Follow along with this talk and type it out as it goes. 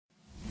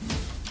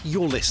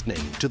You're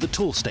listening to the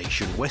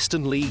Toolstation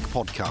Western League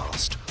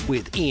podcast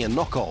with Ian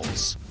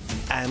Knockolds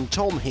and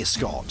Tom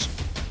Hiscott.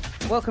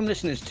 Welcome,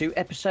 listeners, to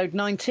episode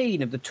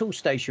 19 of the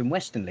Toolstation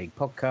Western League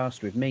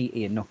podcast with me,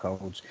 Ian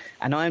Knockolds,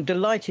 and I am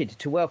delighted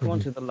to welcome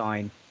onto the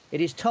line.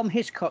 It is Tom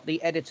Hiscott, the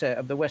editor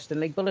of the Western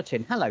League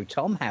Bulletin. Hello,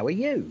 Tom. How are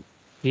you?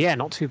 Yeah,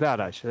 not too bad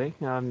actually.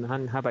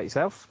 And how about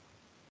yourself?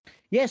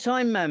 Yes,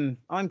 I'm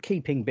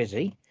keeping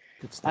busy.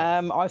 Good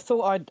stuff. I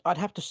thought I'd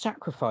have to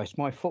sacrifice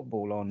my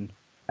football on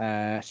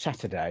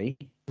Saturday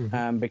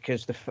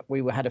because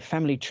we had a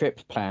family trip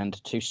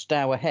planned to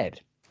Stour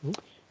Head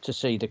to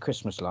see the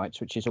Christmas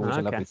lights, which is always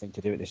a lovely thing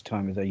to do at this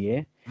time of the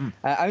year.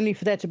 Only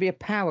for there to be a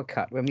power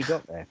cut when we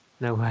got there.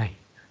 No way.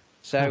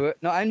 So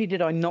not only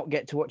did I not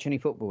get to watch any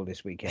football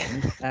this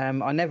weekend,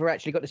 I never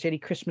actually got to see any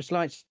Christmas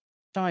lights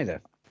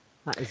either.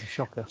 That is a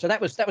shocker. So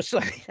that's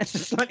a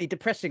slightly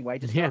depressing way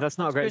to start. Yeah, that's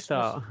not a great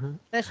Christmas. start.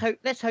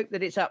 Let's hope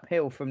that it's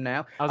uphill from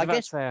now. I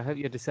hope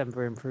your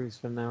December improves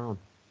from now on.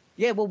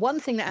 Yeah, well, one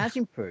thing that has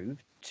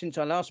improved since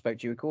I last spoke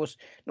to you, of course,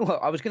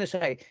 I was going to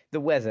say the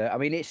weather. I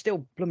mean, it's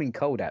still blooming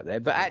cold out there,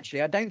 but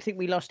actually, I don't think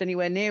we lost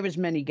anywhere near as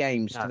many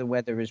games to the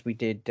weather as we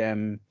did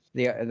the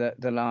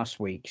last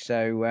week.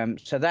 So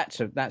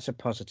that's a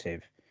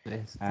positive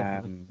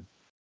thing.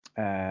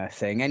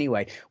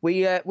 Anyway,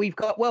 we've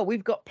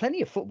got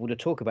plenty of football to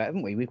talk about,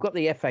 haven't we? We've got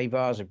the FA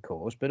Vars, of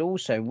course, but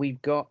also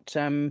we've got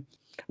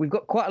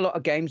quite a lot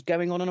of games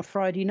going on a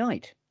Friday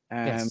night.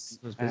 Yes,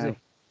 it was busy.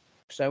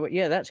 So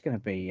yeah, that's going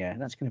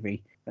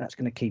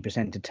to keep us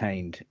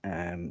entertained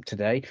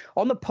today.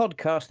 On the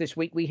podcast this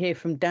week, we hear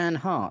from Dan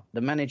Hart,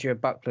 the manager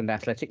of Buckland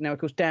Athletic. Now, of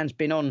course, Dan's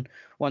been on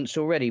once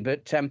already,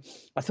 but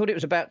I thought it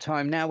was about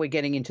time. Now we're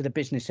getting into the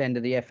business end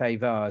of the FA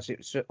Vars.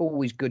 It's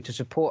always good to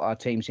support our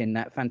teams in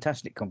that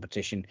fantastic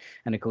competition.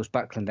 And of course,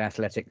 Buckland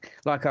Athletic,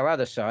 like our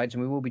other sides,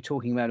 and we will be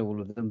talking about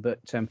all of them, but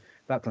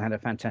Buckland had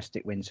a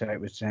fantastic win, so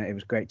it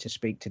was great to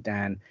speak to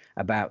Dan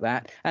about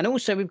that. And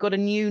also, we've got a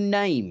new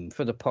name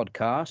for the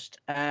podcast,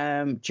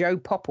 Joe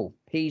Popple.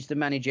 He's the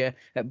manager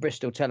at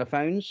Bristol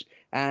Telephones,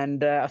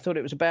 and I thought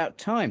it was about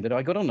time that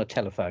I got on a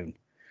telephone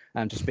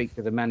to speak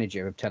to the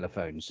manager of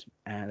Telephones.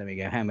 There we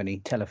go. How many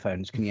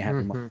telephones can you have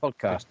in my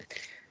podcast?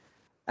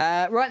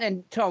 Right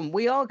then, Tom,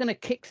 we are going to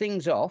kick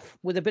things off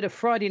with a bit of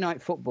Friday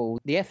night football.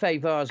 The FA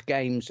Vars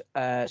games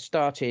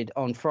started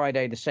on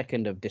Friday, the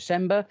 2nd of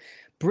December.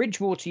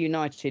 Bridgwater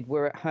United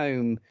were at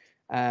home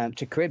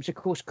to Cribbs. Of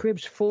course,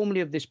 Cribbs,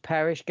 formerly of this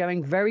parish,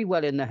 going very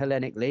well in the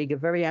Hellenic League, a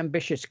very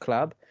ambitious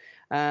club,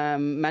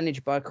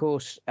 managed by, of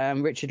course,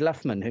 Richard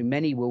Luffman, who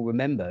many will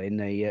remember in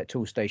the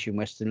Toolstation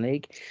Western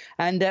League.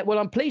 And,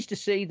 I'm pleased to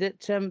see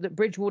that that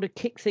Bridgwater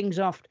kicked things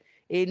off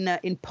in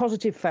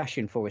positive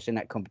fashion for us in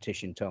that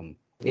competition, Tom.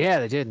 Yeah,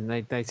 they did, and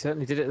they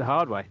certainly did it the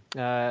hard way,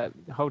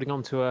 holding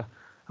on to a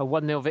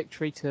 1-0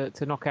 victory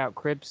to knock out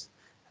Cribbs.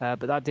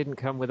 But that didn't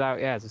come without,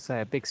 as I say,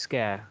 a big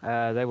scare.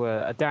 They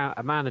were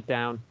a man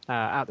down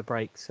at the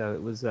break. So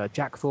it was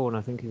Jack Vaughan,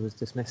 I think he was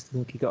dismissed. I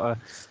think he got a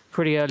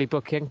pretty early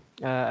booking.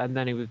 And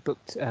then he was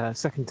booked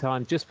second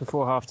time just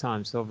before half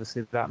time. So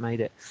obviously that made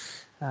it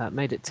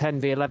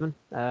 10v11.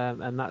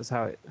 And that's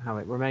how it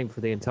remained for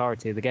the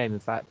entirety of the game, in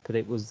fact. But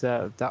it was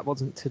that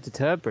wasn't to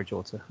deter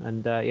Bridgwater.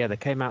 And they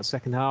came out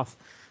second half.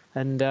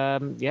 And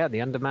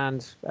the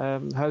undermanned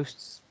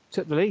hosts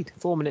took the lead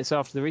 4 minutes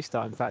after the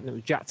restart. In fact, and it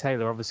was Jack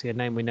Taylor, obviously a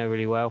name we know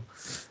really well.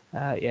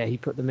 He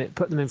put them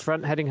in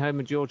front, heading home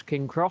with George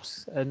King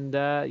Cross, and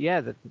as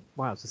I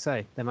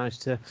say, they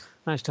managed to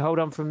hold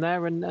on from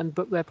there and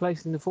book their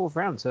place in the fourth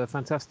round. So a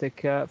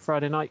fantastic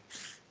Friday night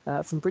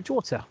from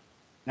Bridgwater.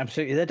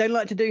 Absolutely, they don't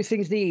like to do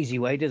things the easy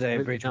way, do they,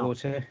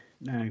 Bridgwater?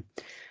 No.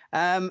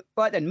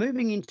 Right then,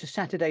 moving into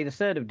Saturday, the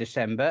 3rd of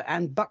December,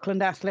 and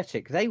Buckland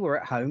Athletic, they were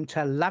at home to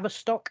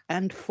Laverstock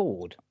and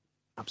Ford.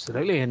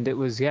 Absolutely, and it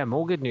was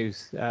more good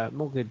news,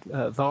 more good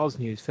Vars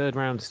news. Third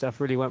round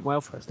stuff really went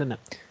well for us, didn't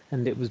it?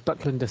 And it was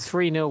Buckland a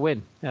 3-0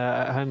 win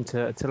at home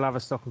to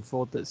Laverstock and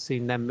Ford that's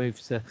seen them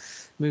move to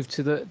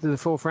the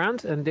fourth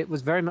round, and it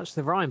was very much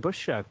the Ryan Bush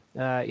show.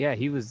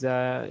 He was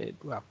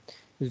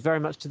very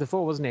much to the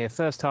fore, wasn't he? A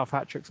first half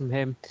hat trick from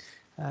him.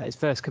 His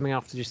first coming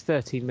after just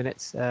 13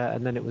 minutes,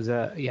 and then it was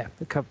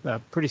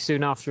pretty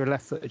soon after a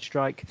left-footed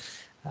strike,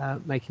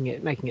 making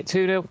it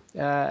 2-0,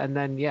 and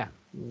then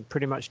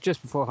pretty much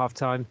just before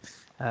half-time,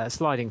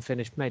 sliding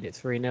finish made it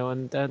 3-0,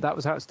 and that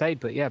was how it stayed.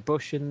 But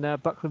Bush and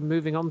Buckland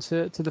moving on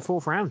to the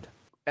fourth round.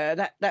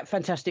 That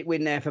fantastic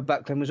win there for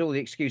Buckland was all the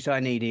excuse I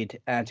needed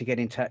to get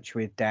in touch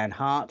with Dan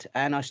Hart.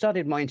 And I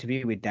started my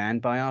interview with Dan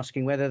by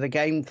asking whether the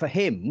game for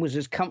him was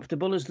as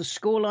comfortable as the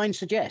scoreline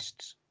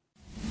suggests.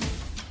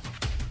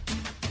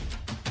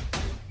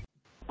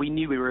 We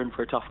knew we were in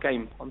for a tough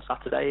game on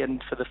Saturday,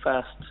 and for the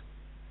first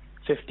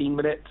 15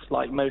 minutes,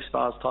 like most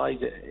Vars ties,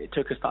 it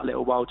took us that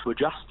little while to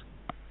adjust.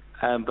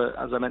 But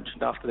as I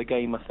mentioned after the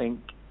game, I think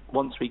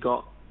once we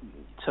got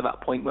to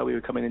that point where we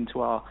were coming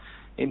into our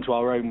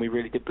own, we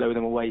really did blow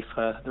them away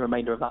for the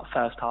remainder of that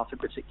first half in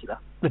particular.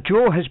 The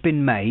draw has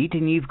been made,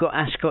 and you've got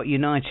Ascot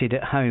United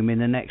at home in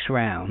the next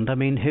round. I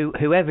mean,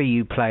 whoever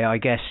you play, I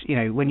guess,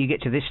 when you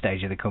get to this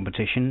stage of the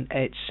competition,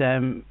 it's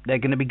they're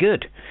going to be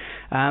good.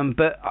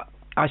 But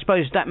I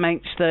suppose that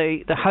makes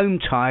the home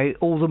tie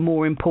all the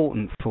more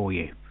important for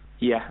you.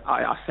 Yeah,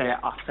 I've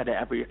said it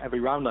every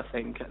round. I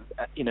think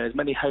as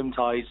many home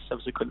ties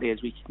subsequently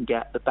as we can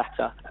get, the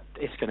better.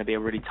 It's going to be a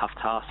really tough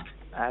task.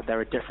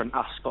 They're a different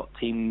Ascot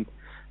team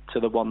to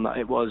the one that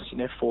it was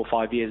 4 or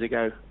 5 years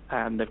ago,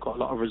 and they've got a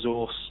lot of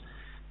resource.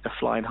 They're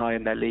flying high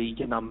in their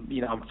league, and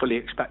I'm fully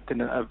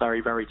expecting a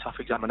very, very tough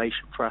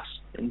examination for us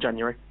in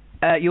January.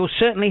 You'll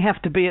certainly have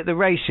to be at the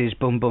races,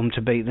 Bum,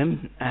 to beat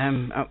them.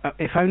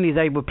 If only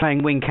they were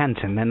playing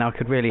Wincanton, then I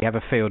could really have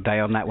a field day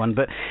on that one.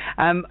 But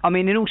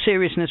in all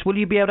seriousness, will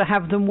you be able to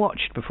have them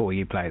watched before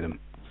you play them?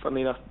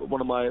 Funnily enough, one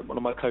of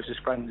my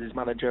closest friends is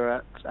manager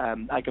at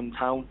Egham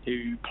Town,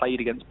 who played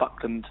against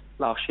Buckland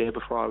last year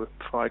before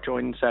I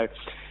joined. So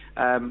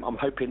I'm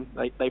hoping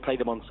they play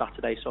them on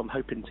Saturday. So I'm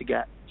hoping to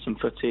get some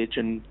footage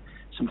and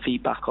some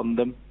feedback on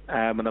them.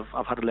 And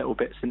I've had a little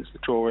bit since the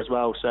draw as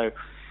well. So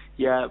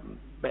yeah,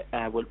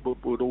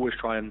 we'll always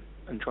try and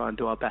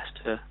do our best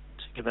to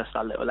give us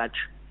that little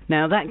edge.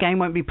 Now that game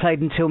won't be played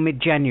until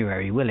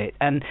mid-January, will it?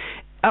 And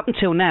up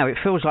until now, it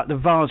feels like the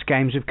Vase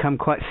games have come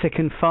quite thick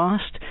and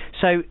fast.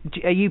 So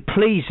are you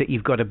pleased that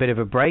you've got a bit of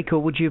a break, or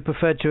would you have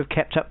preferred to have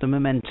kept up the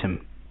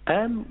momentum?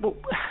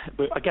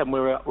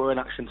 We're in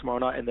action tomorrow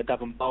night in the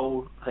Devon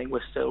Bowl. I think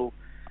we're still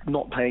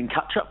not playing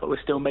catch-up, but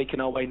we're still making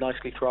our way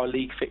nicely through our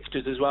league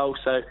fixtures as well.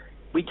 So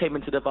we came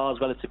into the Vase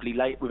relatively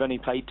late. We've only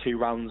played 2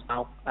 rounds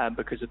now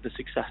because of the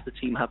success the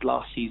team had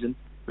last season,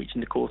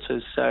 reaching the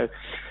quarters. So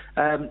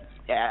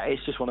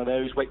it's just one of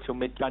those. Wait till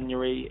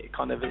mid-January. It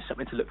kind of is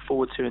something to look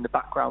forward to in the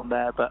background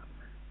there. But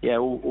yeah,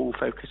 all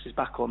focus is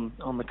back on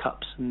the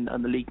Cups and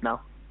the league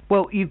now.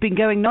 Well, you've been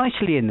going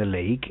nicely in the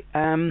league,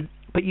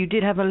 but you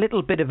did have a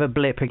little bit of a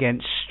blip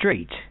against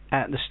Street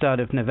at the start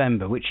of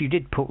November, which you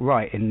did put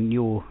right in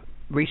your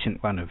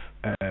recent run of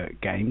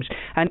games.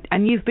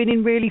 And you've been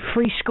in really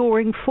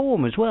free-scoring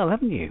form as well,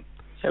 haven't you?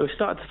 So we've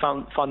started to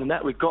find the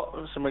net. We've got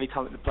some really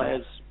talented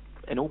players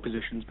in all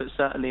positions, but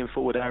certainly in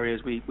forward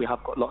areas we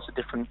have got lots of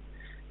different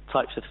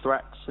types of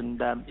threats,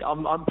 and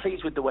I'm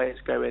pleased with the way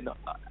it's going.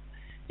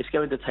 It's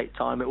going to take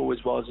time. It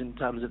always was, in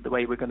terms of the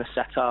way we're going to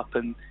set up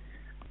and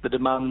the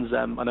demands.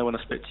 I know when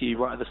I spoke to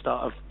you right at the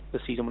start of the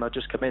season when I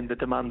just come in, the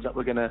demands that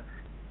we're going to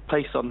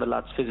place on the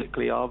lads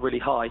physically are really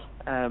high,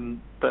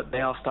 but they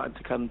are starting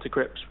to come to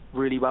grips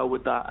really well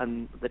with that,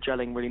 and they're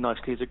gelling really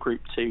nicely as a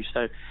group too.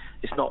 So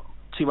it's not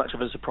too much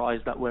of a surprise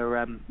that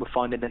we're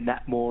finding the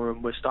net more,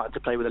 and we're starting to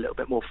play with a little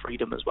bit more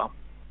freedom as well.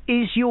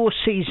 Is your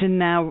season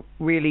now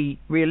really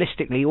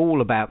realistically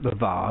all about the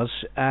Vase?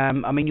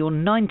 You're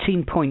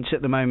 19 points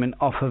at the moment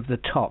off of the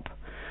top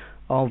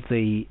of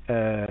the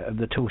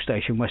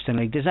Toolstation Western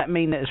League. Does that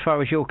mean that as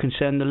far as you're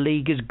concerned the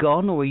league is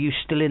gone, or are you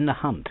still in the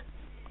hunt?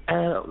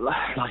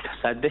 Like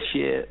I said, this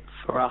year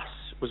for us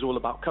was all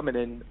about coming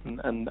in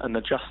and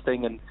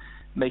adjusting and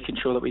making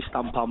sure that we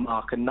stamp our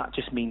mark, and that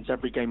just means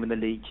every game in the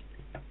league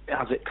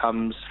as it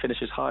comes, finish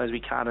as high as we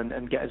can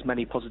and get as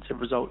many positive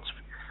results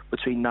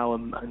between now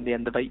and the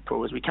end of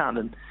April as we can.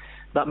 And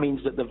that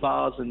means that the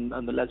Vase and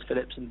the Les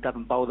Phillips and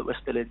Devon Bowl that we're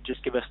still in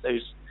just give us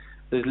those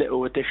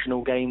little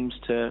additional games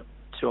to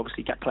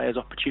obviously get players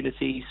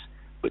opportunities,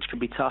 which can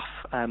be tough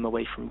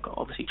away from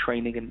obviously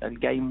training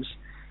and games.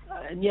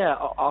 And yeah,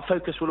 our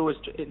focus will always,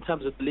 in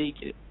terms of the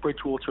league,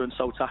 Bridgewater and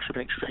Saltash have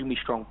been extremely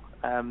strong,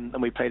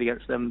 and we played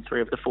against them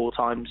 3 of the 4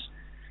 times.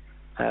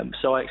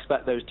 So I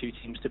expect those 2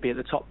 teams to be at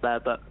the top there.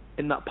 But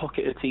in that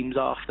pocket of teams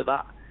after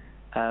that,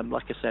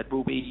 like I said,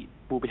 we'll be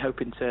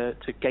hoping to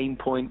gain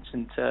points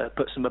and to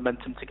put some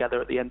momentum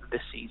together at the end of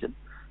this season.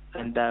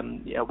 And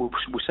we'll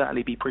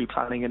certainly be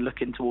pre-planning and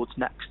looking towards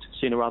next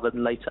sooner rather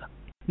than later.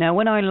 Now,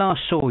 when I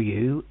last saw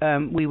you,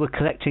 we were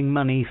collecting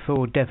money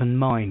for Devon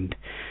Mind.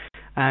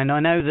 And I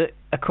know that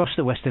across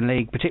the Western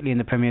League, particularly in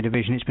the Premier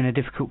Division, it's been a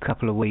difficult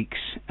couple of weeks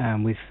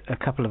with a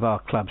couple of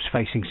our clubs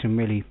facing some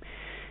really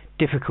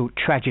difficult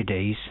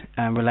tragedies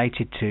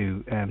related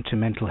to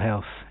mental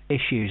health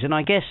issues. And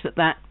I guess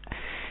that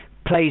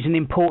plays an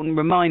important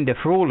reminder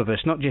for all of us,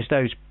 not just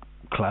those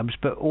clubs,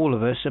 but all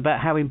of us, about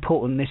how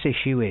important this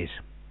issue is.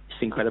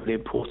 It's incredibly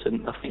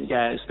important. I think,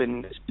 it's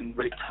been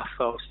really tough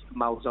for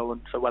Malzo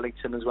and for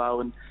Wellington as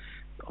well, and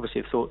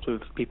obviously I've thought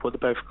of people at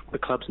both the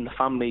clubs and the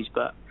families,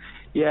 but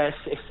yeah,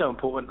 it's so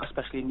important,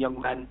 especially in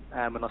young men,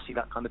 and I see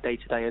that kind of day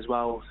to day as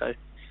well. So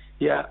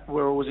yeah,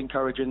 we're always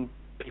encouraging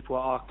people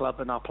at our club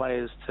and our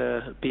players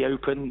to be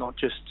open, not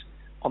just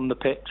on the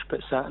pitch, but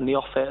certainly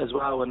off it as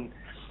well. And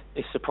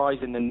it's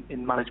surprising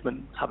in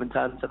management having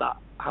turned to that,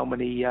 how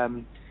many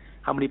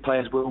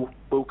players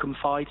will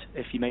confide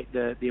if you make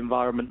the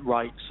environment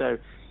right. So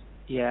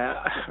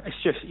yeah, it's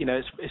just,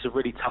 it's a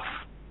really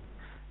tough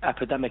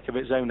epidemic of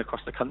its own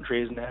across the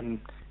country, isn't it? And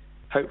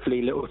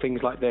hopefully little things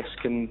like this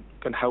can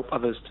help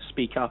others to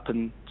speak up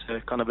and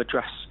to kind of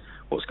address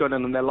what's going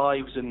on in their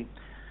lives. And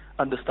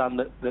understand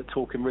that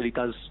talking really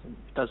does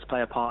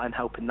play a part in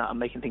helping that and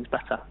making things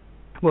better.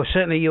 Well,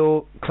 certainly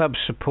your club's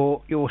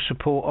support, your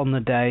support on the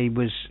day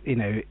was,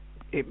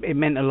 it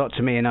meant a lot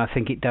to me, and I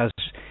think it does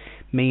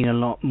mean a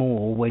lot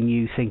more when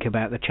you think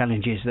about the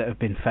challenges that have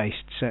been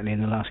faced, certainly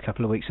in the last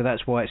couple of weeks. So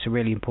that's why it's a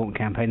really important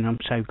campaign, and I'm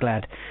so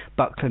glad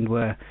Buckland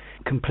were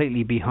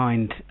completely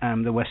behind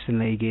the Western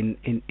League in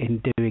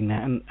doing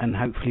that, and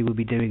hopefully we'll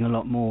be doing a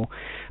lot more.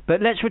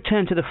 But let's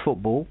return to the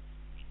football.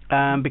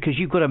 Because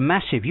you've got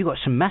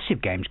some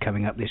massive games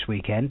coming up this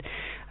weekend.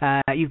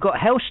 You've got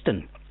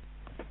Helston.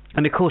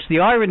 And of course,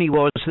 the irony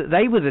was that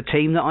they were the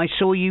team that I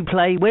saw you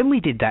play when we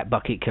did that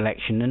bucket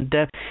collection.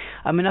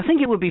 And I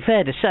think it would be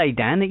fair to say,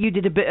 Dan, that you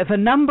did a bit of a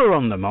number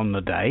on them on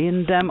the day.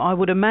 And I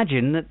would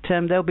imagine that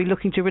they'll be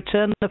looking to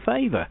return the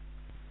favour.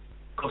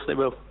 Of course they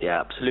will.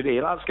 Yeah,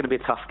 absolutely. That's going to be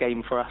a tough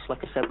game for us.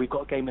 Like I said, we've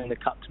got a game in the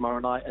Cup tomorrow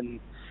night, and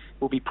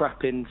we'll be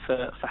prepping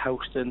for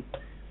Helston.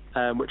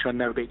 Which I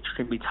know will be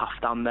extremely tough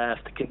down there.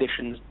 If the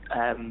conditions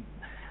are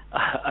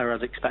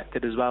as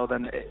expected as well,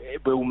 then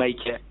it will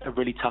make it a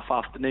really tough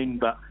afternoon.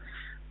 But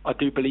I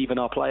do believe in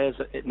our players,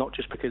 not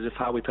just because of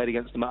how we played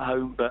against them at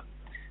home, but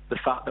the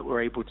fact that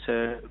we're able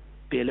to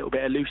be a little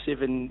bit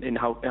elusive in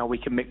how we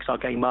can mix our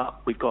game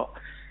up. We've got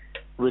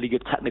really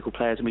good technical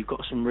players, and we've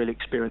got some really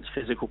experienced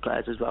physical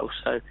players as well.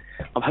 So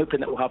I'm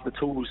hoping that we'll have the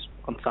tools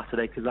on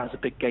Saturday, because that's a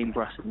big game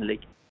for us in the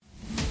league.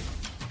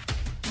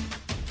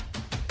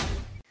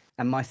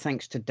 And my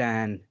thanks to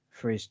Dan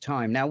for his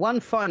time. Now, one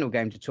final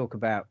game to talk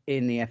about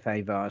in the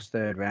FA Vars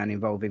third round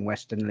involving a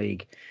Western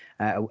League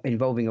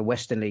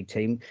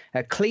team,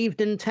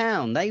 Clevedon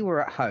Town. They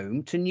were at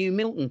home to New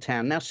Milton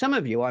Town. Now, some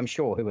of you, I'm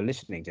sure, who are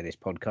listening to this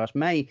podcast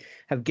may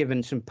have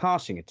given some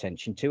passing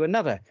attention to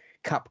another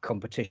cup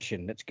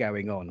competition that's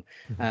going on,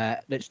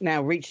 that's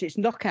now reached its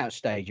knockout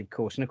stage, of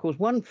course. And of course,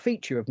 one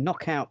feature of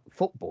knockout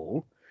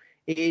football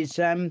is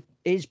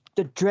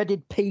the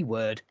dreaded P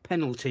word,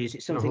 penalties.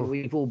 It's something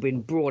we've all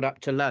been brought up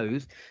to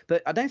loathe,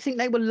 but I don't think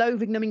they were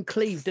loathing them in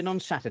Clevedon on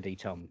Saturday,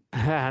 Tom. No,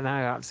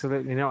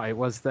 absolutely not. It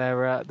was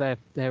their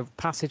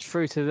passage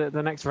through to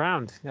the next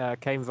round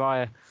came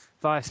via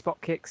spot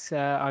kicks.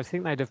 I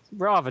think they'd have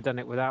rather done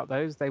it without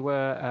those. They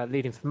were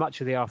leading for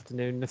much of the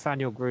afternoon.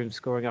 Nathaniel Groom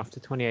scoring after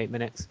 28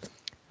 minutes,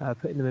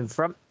 putting them in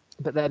front.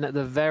 But then at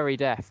the very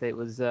death, it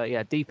was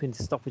deep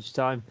into stoppage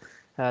time.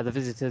 The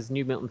visitors,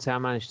 New Milton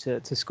Town, managed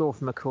to score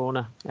from a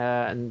corner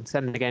and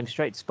send the game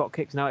straight to spot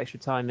kicks. No extra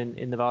time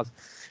in the Vars.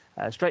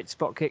 Straight to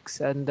spot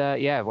kicks. And,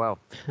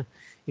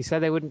 you said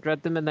they wouldn't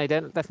dread them, and they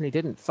definitely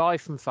didn't.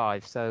 5 from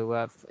 5.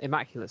 So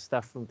immaculate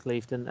stuff from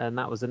Clevedon, and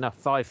that was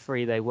enough.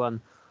 5-3 they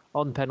won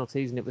on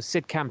penalties, and it was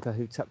Sid Camper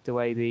who tucked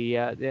away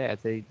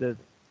the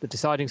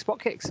deciding spot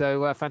kick.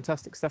 So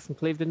fantastic stuff from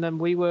Clevedon. And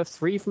we were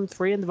 3 from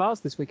 3 in the Vars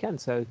this weekend.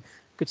 So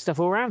good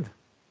stuff all round.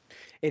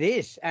 It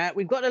is.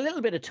 We've got a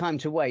little bit of time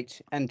to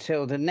wait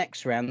until the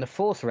next round, the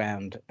fourth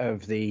round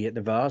of the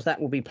Vars. That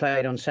will be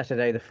played on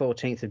Saturday, the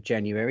 14th of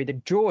January. The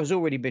draw has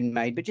already been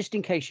made, but just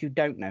in case you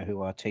don't know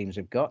who our teams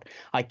have got,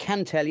 I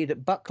can tell you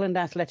that Buckland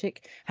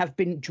Athletic have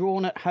been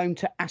drawn at home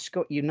to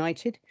Ascot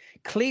United.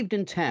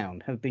 Clevedon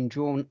Town have been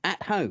drawn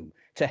at home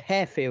to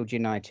Harefield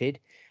United.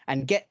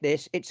 And get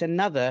this, it's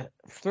another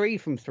 3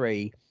 from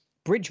 3.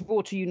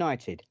 Bridgewater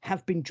United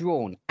have been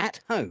drawn at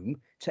home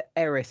to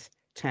Erith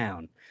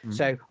Town.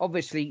 So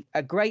obviously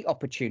a great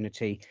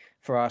opportunity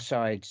for our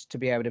sides to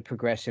be able to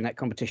progress in that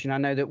competition. I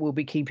know that we'll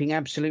be keeping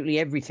absolutely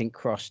everything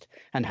crossed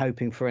and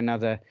hoping for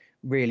another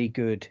really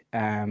good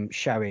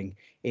showing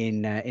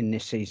in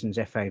this season's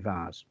FA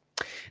Vars.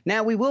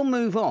 Now we will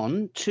move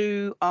on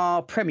to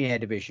our Premier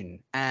Division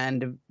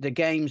and the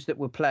games that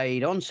were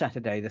played on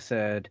Saturday, the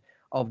 3rd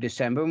of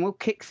December, and we'll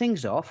kick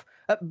things off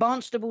at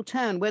Barnstaple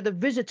Town, where the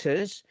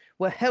visitors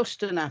were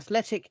Helston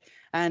Athletic.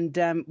 And,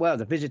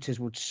 the visitors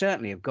would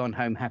certainly have gone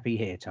home happy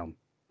here, Tom.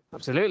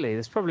 Absolutely.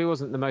 This probably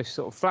wasn't the most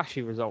sort of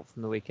flashy result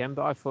from the weekend,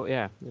 but I thought,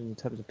 in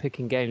terms of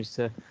picking games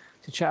to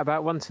chat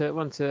about, one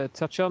to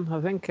touch on, I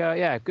think,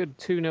 good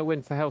 2-0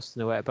 win for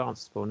Helston away at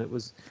Barnstaple. And it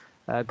was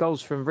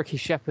goals from Ricky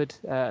Shepherd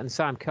and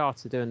Sam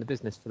Carter doing the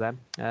business for them.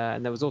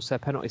 And there was also a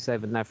penalty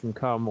save in there from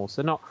Carl Moore.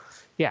 So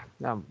they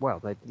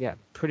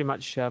pretty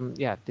much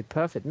did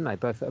perfect, didn't they?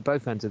 Both at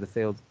both ends of the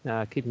field,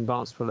 keeping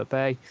Barnstaple at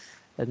bay.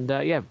 And,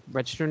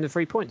 registering the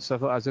 3 points. So I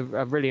thought it was a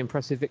really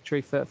impressive victory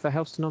for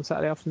Helston on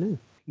Saturday afternoon.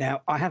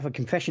 Now, I have a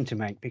confession to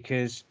make,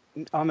 because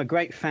I'm a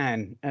great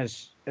fan,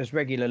 as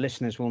regular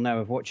listeners will know,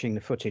 of watching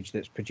the footage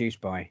that's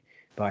produced by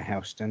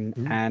Helston.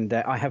 And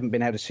I haven't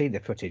been able to see the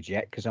footage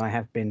yet because I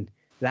have been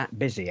that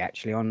busy,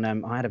 actually.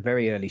 I had a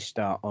very early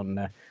start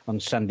on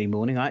Sunday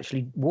morning. I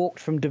actually walked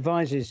from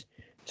Devizes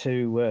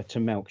to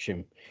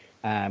Melksham.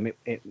 I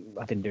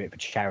didn't do it for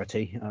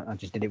charity. I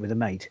just did it with a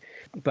mate.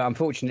 But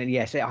unfortunately,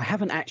 yes, I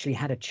haven't actually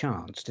had a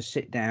chance to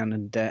sit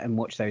down and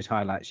watch those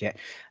highlights yet.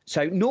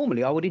 So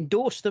normally I would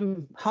endorse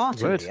them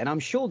heartily, and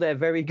I'm sure they're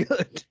very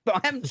good. But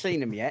I haven't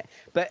seen them yet.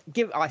 But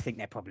I think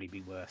they'll probably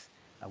be worth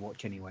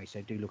watch anyway.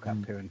 So do look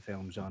up Piran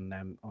Films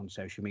on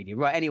social media.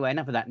 Right. Anyway,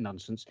 enough of that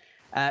nonsense.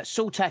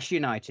 Saltash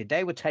United,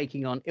 they were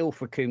taking on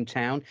Ilfracombe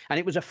Town, and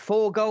it was a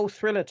 4-goal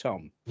thriller,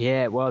 Tom.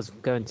 Yeah, it was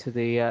going to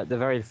the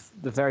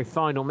very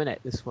final minute.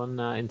 This one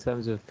in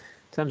terms of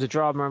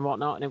drama and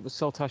whatnot, and it was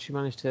Saltash who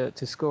managed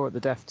to score at the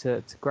death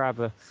to grab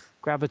a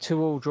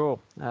 2-2 draw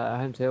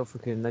home to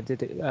Ilfracombe. They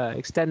did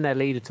extend their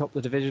lead atop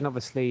the division.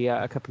 Obviously,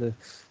 a couple of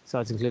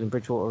sides, including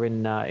Bridgewater,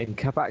 in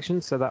cup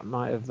action, so that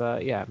might have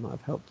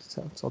helped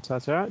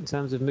Saltash out in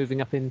terms of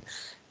moving up in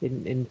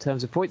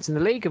terms of points in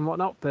the league and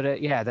whatnot. But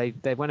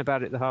they went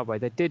about it the hard way.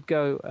 They did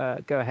go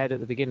ahead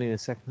at the beginning of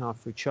the second half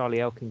through Charlie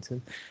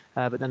Elkington,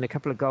 but then a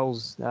couple of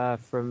goals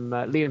from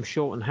Liam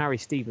Short and Harry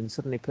Stevens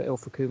suddenly put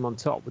Ilfracombe on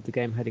top with the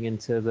game heading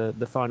into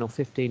the final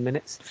 15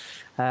 minutes.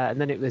 And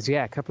then it was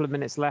a couple of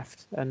minutes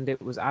left, and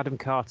it was Adam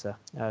Carter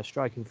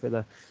striking for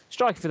the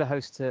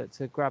host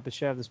to grab a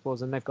share of the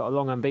spoils, and they've got a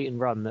long unbeaten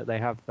run that they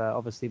have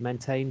obviously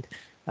maintained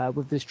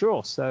with this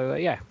draw. So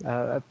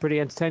a pretty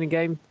entertaining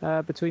game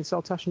between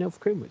Saltash and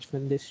Ilfracombe, which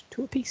finished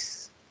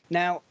 2-2.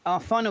 Now, our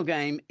final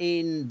game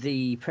in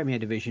the Premier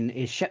Division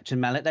is Shepton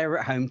Mallet. They were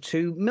at home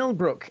to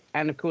Millbrook.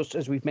 And, of course,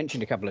 as we've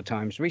mentioned a couple of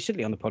times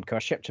recently on the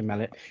podcast, Shepton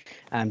Mallet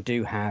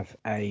do have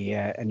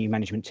a new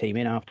management team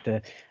in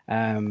after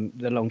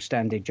the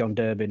long-standing John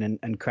Durbin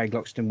and Craig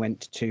Loxton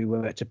went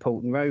to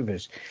Poulton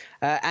Rovers.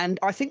 And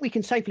I think we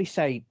can safely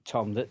say,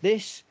 Tom, that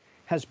this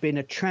has been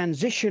a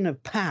transition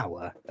of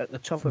power at the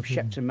top of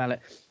Shepton Mallet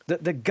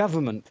that the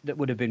government that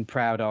would have been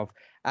proud of.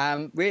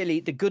 Really,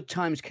 the good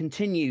times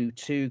continue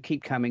to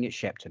keep coming at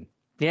Shepton.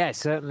 Yeah,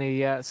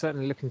 certainly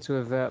looking to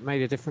have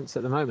made a difference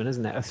at the moment,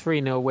 isn't it? A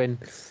 3-0 win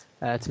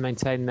to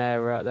maintain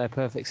their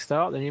perfect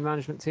start. The new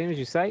management team, as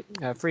you say,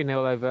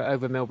 3-0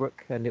 over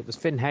Millbrook, and it was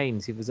Finn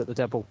Haynes. He was at the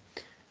double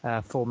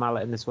for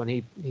Mallet in this one.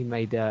 He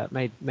made the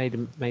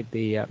game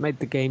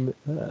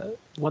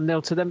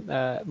 1-0 to them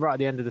right at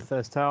the end of the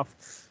first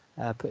half.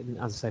 Putting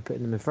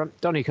them in front.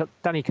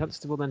 Danny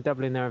Constable then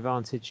doubling their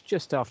advantage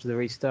just after the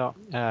restart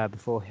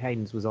before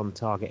Haynes was on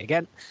target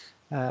again.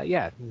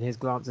 And his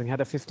glancing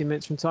header 15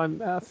 minutes from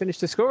time finished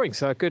the scoring.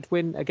 So a good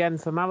win again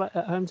for Mallet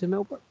at home to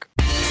Millbrook.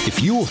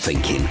 If you're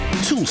thinking,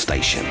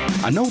 Toolstation,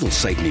 I know they'll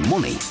save me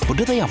money, but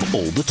do they have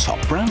all the top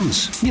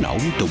brands? You know,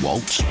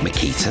 DeWalt,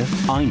 Makita,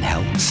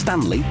 Einhell,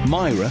 Stanley,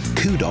 Myra,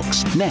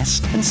 Kudox,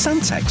 Nest and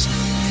Santex.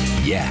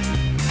 Yeah,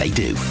 they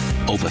do.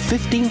 Over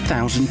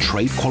 15,000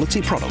 trade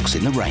quality products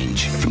in the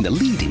range from the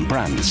leading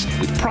brands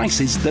with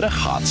prices that are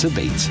hard to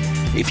beat.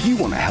 If you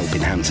want a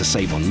helping hand to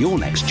save on your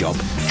next job,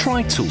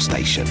 try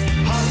Toolstation.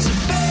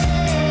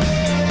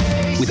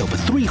 With over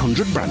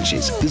 300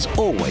 branches, there's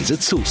always a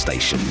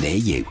Toolstation near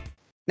you.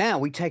 Now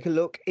we take a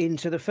look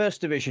into the First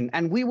Division,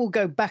 and we will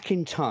go back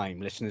in time,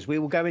 listeners. We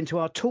will go into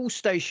our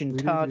Toolstation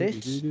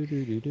TARDIS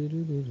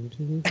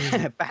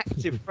back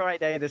to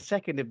Friday, the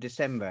 2nd of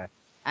December.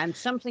 And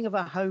something of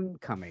a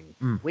homecoming.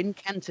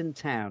 Wincanton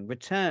Town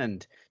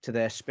returned to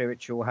their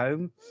spiritual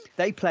home.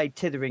 They played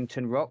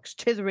Titherington Rocks.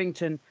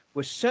 Titherington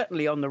was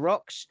certainly on the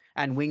rocks,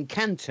 and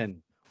Wincanton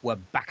were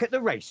back at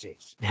the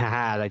races.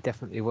 They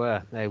definitely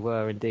were. They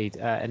were indeed.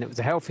 And it was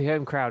a healthy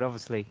home crowd,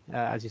 obviously.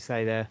 As you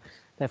say, their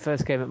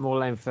first game at Moor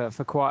Lane for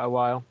quite a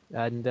while.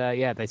 And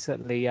they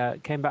certainly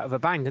came back with a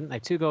bang, didn't they?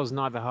 2 goals in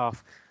either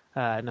half.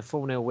 And a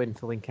 4-0 win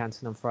for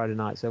Wincanton on Friday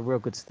night. So real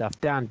good stuff.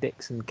 Dan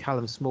Dixon,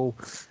 Callum Small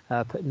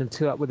putting them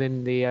 2 up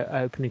within the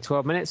opening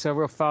 12 minutes. So a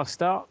real fast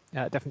start.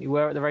 Definitely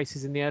were at the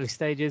races in the early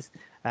stages.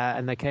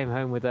 And they came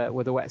home with a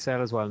wet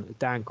sail as well.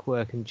 Dan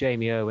Quirk and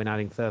Jamie Irwin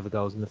adding further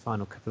goals in the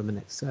final couple of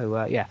minutes. So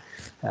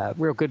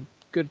real good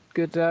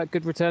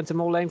return to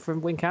Moor Lane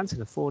from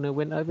Wincanton. A 4-0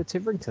 win over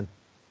Titherington.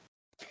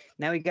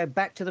 Now we go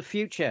back to the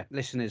future,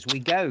 listeners. We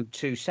go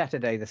to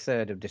Saturday, the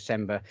 3rd of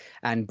December,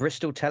 and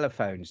Bristol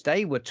Telephones.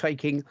 They were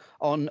taking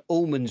on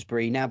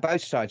Almondsbury. Now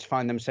both sides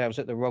find themselves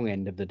at the wrong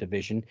end of the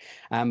division,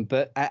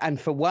 but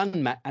for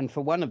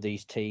one of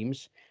these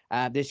teams,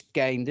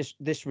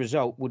 this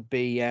result would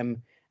be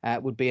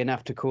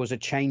enough to cause a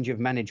change of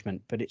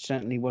management. But it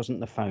certainly wasn't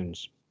the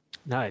Phones.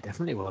 No, it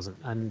definitely wasn't.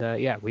 And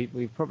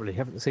we probably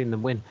haven't seen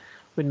them win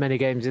many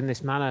games in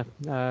this manner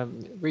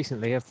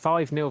recently. A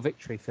 5-0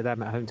 victory for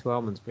them at home to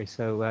Almondsbury.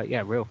 So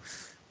real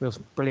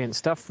brilliant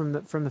stuff from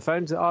the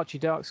Phones. Archie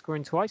Dark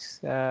scoring twice,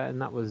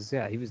 and that was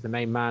he was the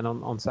main man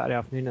on Saturday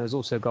afternoon. There was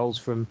also goals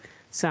from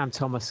Sam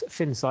Thomas,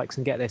 Finn Sykes,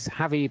 and get this,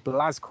 Javi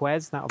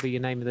Blazquez. That'll be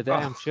your name of the day,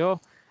 I'm sure.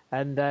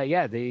 And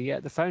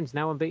the Phones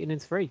now unbeaten in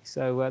 3,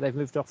 so they've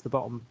moved off the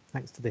bottom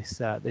thanks to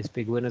this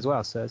big win as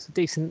well. So it's a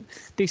decent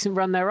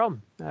run they're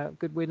on.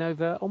 Good win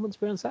over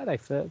Almondsbury on Saturday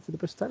for the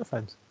Bristol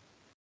Telephones.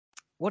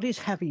 What is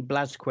Javi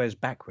Blazquez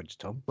backwards,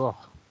 Tom? Oh,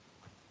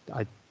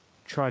 I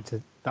tried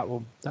to.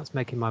 That's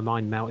making my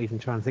mind melt even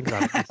trying to think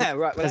about it. Right,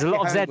 well, there's a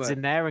lot of Z's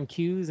in there and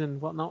Q's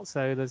and whatnot,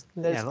 so there's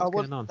lots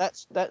going on.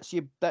 That's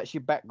your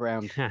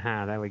background.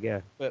 There we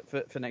go. But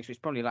for next week,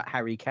 it's probably like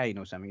Harry Kane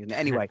or something, isn't it?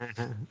 Anyway,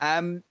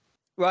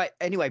 right.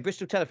 Anyway,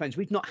 Bristol Telephones.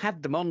 We've not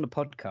had them on the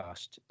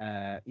podcast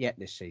yet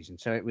this season,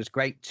 so it was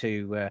great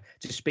to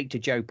speak to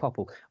Joe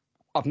Popple.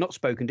 I've not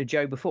spoken to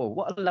Joe before.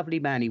 What a lovely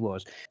man he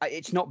was.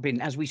 It's not been,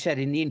 as we said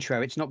in the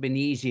intro, it's not been the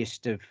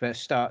easiest of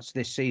starts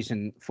this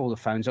season for the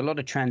Phones. A lot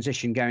of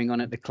transition going on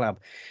at the club.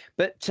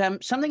 But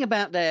something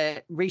about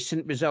their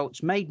recent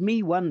results made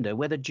me wonder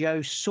whether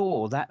Joe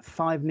saw that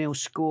 5-0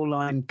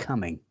 scoreline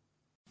coming.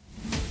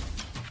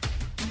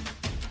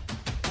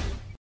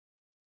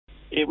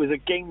 It was a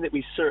game that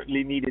we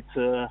certainly needed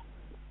to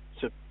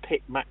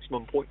pick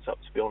maximum points up,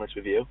 to be honest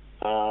with you.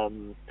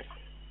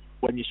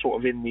 When you're sort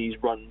of in these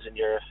runs and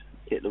you're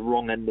at the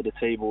wrong end of the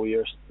table,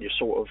 you're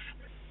sort of,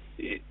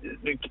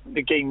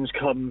 the games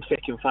come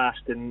thick and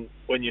fast, and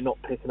when you're not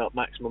picking up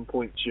maximum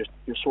points,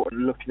 you're sort of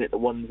looking at the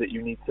ones that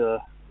you need to,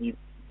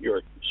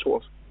 you're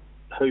sort of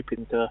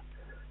hoping to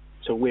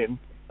win.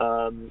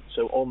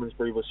 So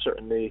Almondsbury was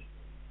certainly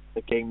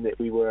a game that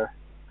we were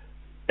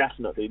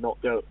definitely not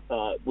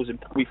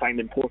we found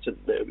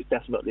important that it was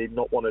definitely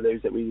not one of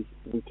those that we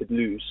could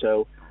lose.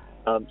 So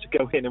to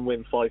go in and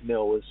win 5-0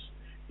 was,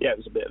 it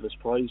was a bit of a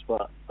surprise,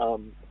 but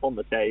on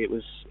the day it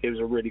was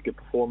a really good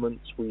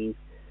performance. We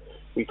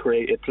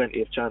created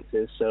plenty of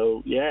chances,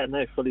 so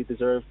fully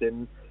deserved.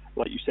 And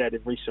like you said,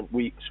 in recent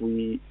weeks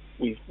we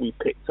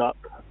picked up,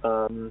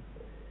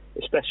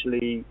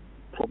 especially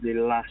probably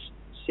the last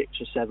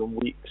 6 or 7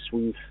 weeks.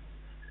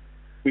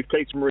 We've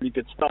played some really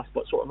good stuff,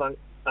 but sort of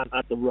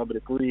at the rub of the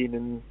green,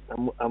 and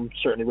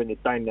certainly when you're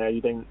down there, you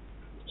don't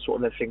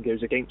sort of everything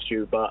goes against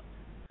you. But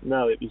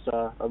no, it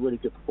was a really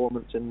good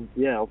performance, and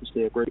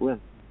obviously a great win.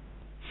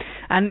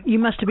 And you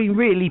must have been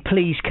really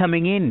pleased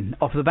coming in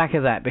off the back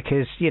of that,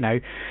 because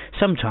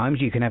sometimes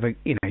you can have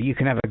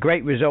a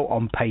great result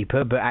on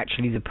paper, but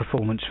actually the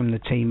performance from the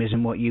team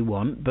isn't what you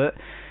want. But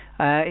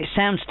it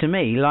sounds to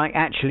me like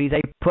actually they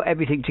put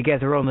everything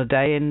together on the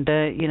day, and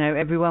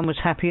everyone was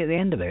happy at the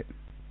end of it.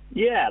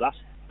 Yeah,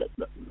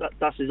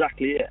 that's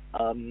exactly it.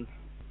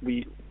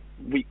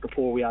 Week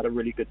before we had a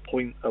really good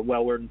point, a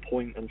well-earned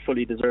point, and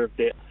fully deserved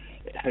it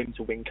at home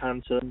to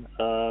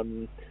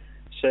Wincanton.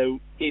 So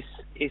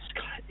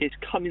it's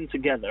coming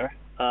together.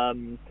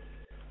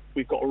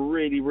 We've got a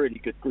really, really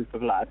good group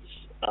of lads.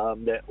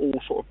 They're all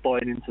sort of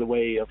buying into the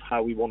way of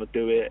how we want to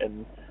do it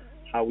and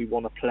how we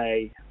want to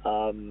play.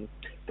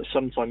 But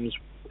sometimes,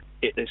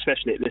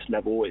 especially at this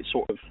level, it's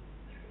sort of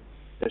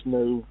there's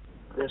no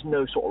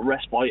sort of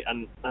respite,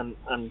 and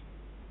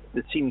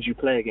the teams you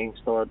play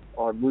against are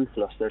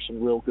ruthless. There's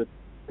some real good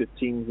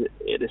teams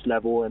at this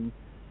level, and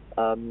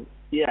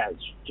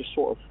it's just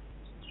sort of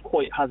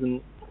quite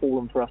hasn't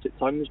fallen for us at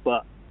times,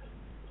 but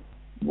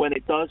when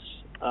it does,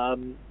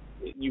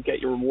 you get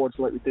your rewards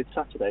like we did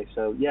Saturday.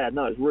 So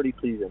it's really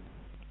pleasing.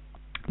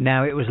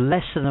 Now, it was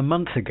less than a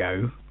month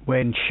ago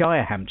when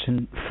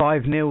Shirehampton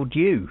 5-0'd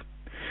you.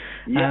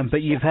 Yes.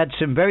 But you've had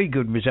some very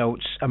good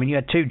results. I mean, you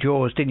had 2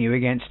 draws, didn't you,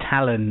 against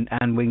Hallen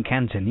and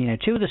Wincanton?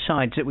 2 of the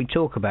sides that we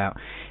talk about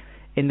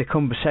in the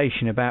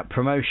conversation about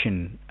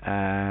promotion.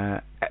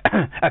 A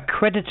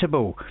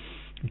creditable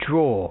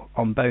draw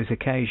on both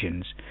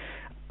occasions.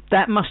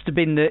 That must have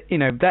been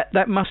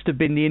that must have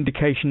been the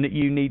indication that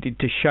you needed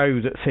to show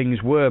that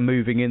things were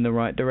moving in the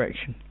right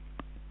direction.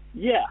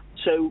 Yeah.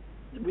 So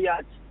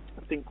I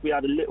think we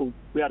had a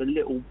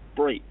little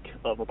break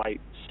of about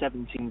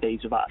 17 days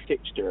without a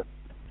fixture.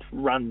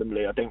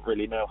 Randomly, I don't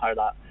really know how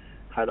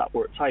that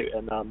worked out,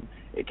 and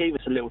it gave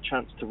us a little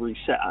chance to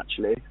reset,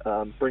 actually,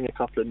 bring a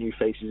couple of new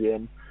faces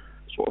in,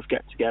 sort of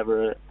get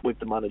together with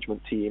the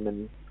management team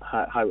and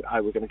how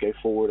we're going to go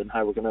forward and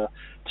how we're going to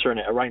turn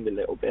it around a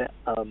little bit.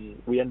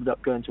 We ended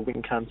up going to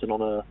Wincanton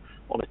on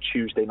a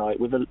Tuesday night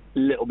with a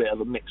little bit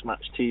of a mixed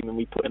match team, and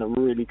we put in a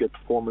really good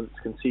performance,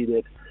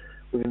 conceded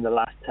within the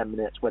last 10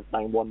 minutes, went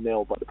down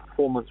 1-0, but the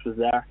performance was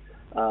there.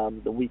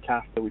 The week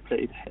after, we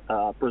played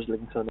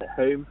Brislington at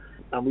home,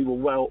 and we were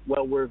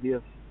well worthy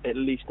of at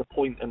least a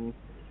point. And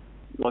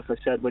like I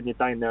said, when you're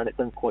down there and it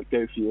doesn't quite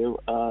go for you,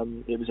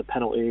 it was a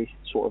penalty,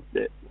 sort of,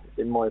 that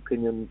in my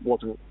opinion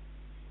wasn't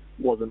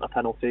a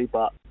penalty,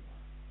 but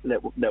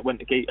that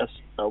went against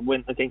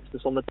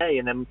us on the day.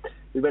 And then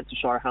we went to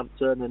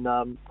Shirehampton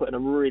and put in a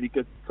really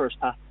good first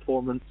half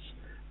performance,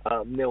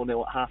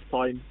 0-0 at half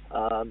time.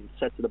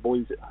 Said to the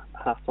boys at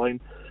half time,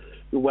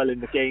 "You're well in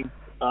the game.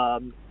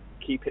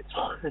 Keep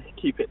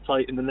it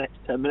tight in the next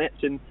 10 minutes."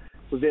 And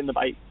within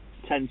about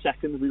 10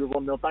 seconds, we were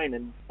 1-0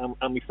 down,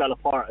 and we fell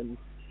apart. And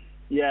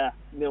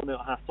 0-0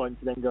 at half time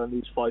to then go and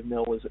lose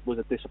 5-0 was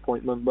a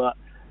disappointment. But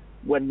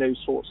when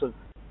those sort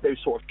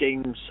of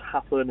games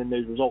happen and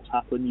those results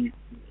happen,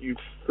 you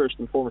first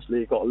and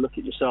foremostly got to look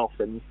at yourself.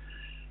 And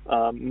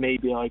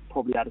maybe I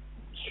probably had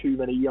too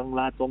many young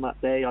lads on that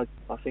day.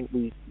 I think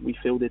we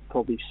fielded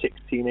probably 6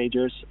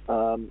 teenagers,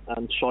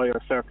 and Shire,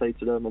 fair play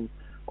to them, and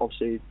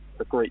obviously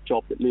a great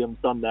job that Liam's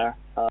done there.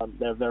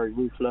 They're very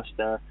ruthless.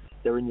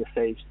 They're in your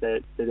face.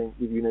 They don't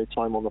give you no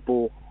time on the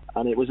ball,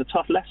 and it was a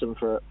tough lesson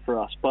for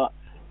us. But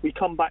we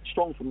come back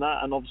strong from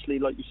that, and obviously,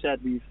 like you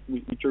said, we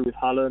drew with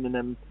Hallen and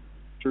then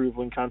drew with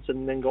Wincanton,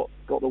 and then got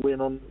the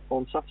win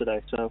on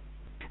Saturday. So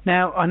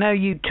now I know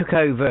you took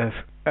over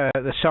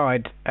the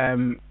side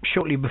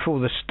shortly before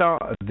the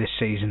start of this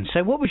season.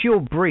 So what was your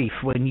brief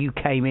when you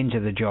came into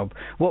the job?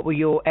 What were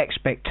your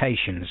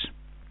expectations?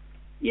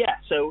 Yeah,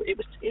 so it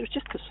was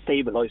just to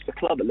stabilise the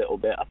club a little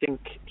bit. I think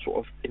sort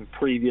of in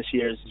previous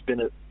years it's been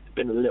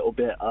a little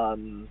bit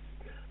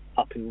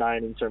up and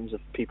down in terms of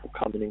people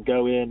coming and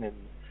going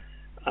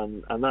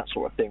and that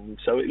sort of thing.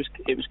 So it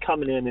was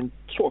coming in and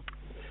sort of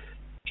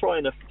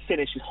trying to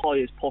finish as high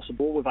as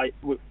possible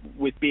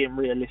with being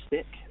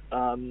realistic.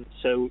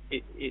 So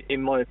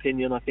in my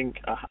opinion, I think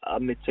a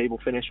mid-table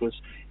finish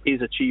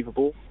is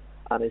achievable,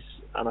 and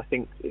I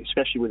think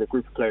especially with the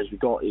group of players we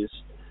got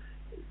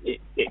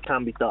it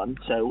can be done.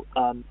 So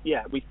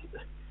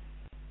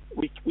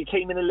we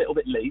came in a little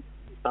bit late,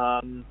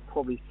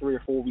 probably 3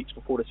 or 4 weeks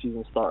before the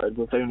season started,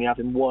 with only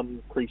having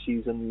one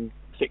pre-season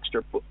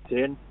fixture booked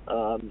in,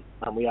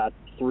 and we had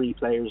 3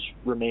 players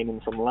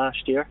remaining from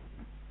last year.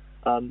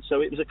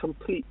 So it was a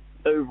complete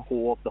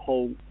overhaul of the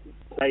whole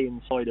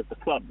playing side of the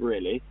club,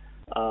 really,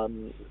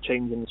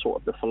 changing sort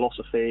of the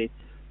philosophy,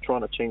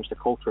 trying to change the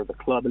culture of the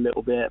club a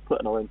little bit,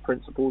 putting our own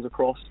principles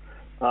across,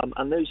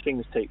 and those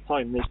things take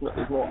time. It's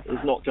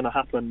not going to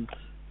happen.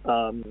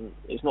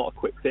 It's not a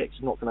quick fix.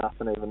 It's not going to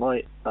happen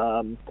overnight.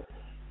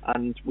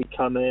 And we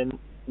come in,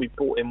 we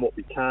brought in what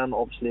we can.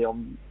 Obviously,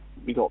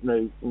 we got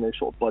no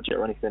sort of budget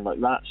or anything like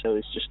that, so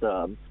it's just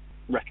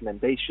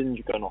recommendations.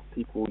 You're going off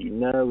people you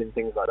know and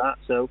things like that.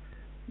 So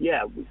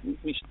yeah,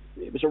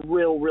 it was a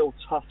real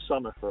tough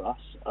summer for us,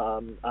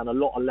 and a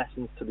lot of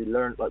lessons to be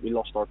learned. Like, we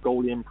lost our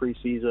goalie in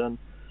pre-season,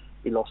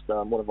 we lost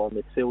one of our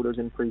midfielders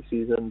in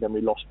pre-season, then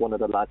we lost one of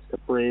the lads to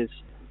Briz,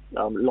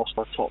 lost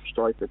our top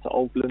striker to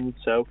Oakland.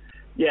 So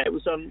yeah, it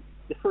was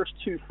the first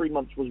 2-3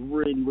 months was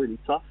really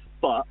tough,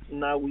 but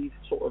now we've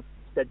sort of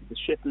steadied the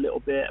ship a little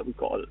bit. We've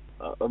got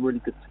a really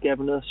good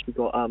togetherness. We've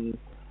got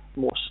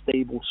more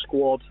stable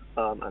squad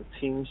and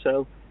team.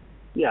 So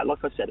yeah, like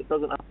I said, it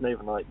doesn't happen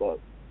overnight, but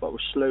we're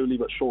slowly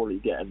but surely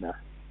getting there.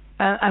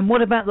 And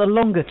what about the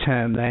longer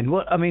term then?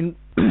 What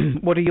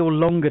are your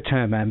longer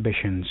term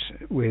ambitions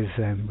with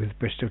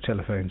Bristol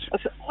Telephones?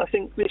 I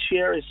think this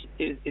year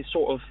is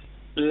sort of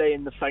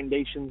laying the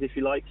foundations, if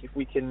you like. If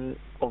we can,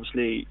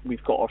 obviously,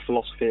 we've got our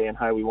philosophy and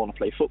how we want to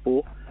play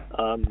football.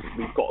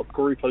 We've got a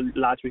group of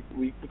lads.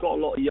 We've got a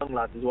lot of young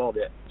lads as well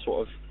that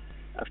sort of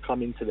have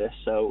come into this,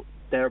 so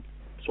they're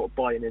sort of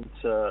buying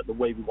into the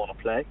way we want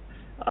to play.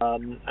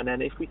 And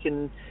then if we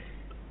can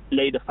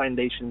lay the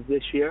foundations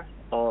this year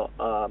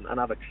and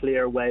have a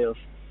clear way of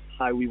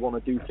how we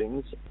want to do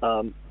things,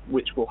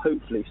 which will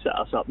hopefully set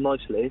us up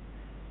nicely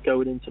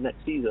going into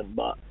next season.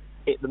 But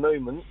at the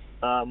moment,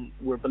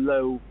 we're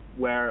below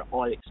where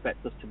I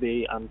expect us to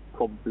be, and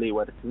probably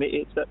where the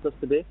committee expects us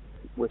to be,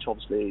 which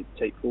obviously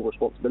take full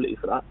responsibility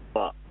for that.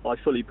 But I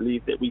fully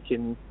believe that we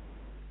can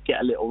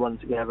get a little run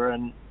together,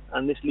 and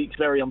this league's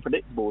very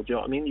unpredictable. Do you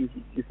know what I mean?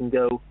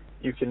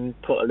 You can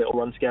put a little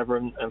run together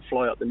and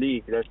fly up the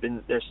league.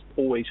 There's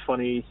always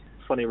funny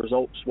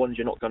results, ones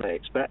you're not going to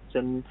expect,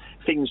 and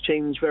things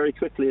change very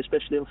quickly,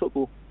 especially in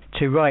football.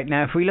 Too right.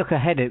 Now, if we look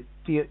ahead at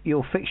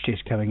your fixtures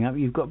coming up,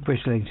 you've got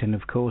Brislington,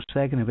 of course.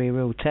 They're going to be a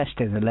real test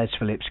in the Les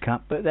Phillips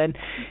Cup, but then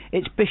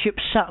it's Bishop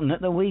Sutton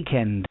at the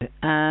weekend,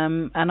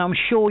 and I'm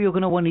sure you're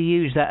going to want to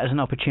use that as an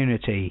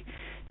opportunity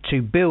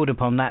to build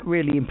upon that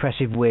really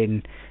impressive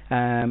win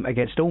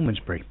against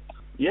Almondsbury.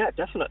 Yeah,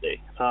 definitely.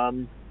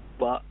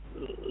 But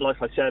like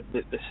I said,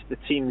 the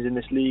teams in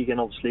this league, and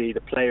obviously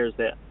the players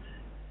that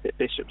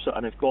Bishop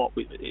Sutton have got,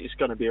 it's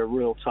going to be a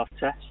real tough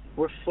test.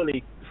 We're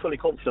fully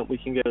confident we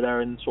can go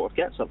there and sort of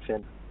get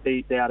something.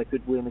 They had a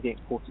good win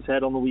against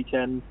Portishead on the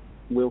weekend.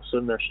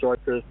 Wilson, their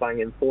strikers, bang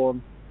in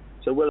form.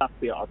 So we'll have to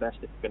be at our best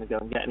if we're going to go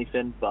and get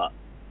anything. But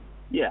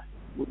yeah,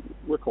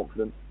 we're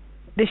confident.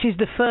 This is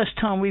the first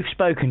time we've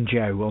spoken,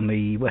 Joe, on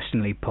the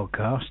Western League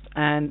podcast,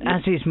 and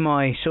as is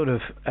my sort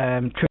of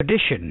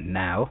tradition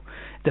now,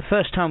 the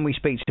first time we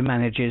speak to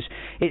managers,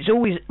 it's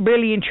always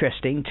really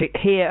interesting to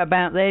hear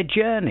about their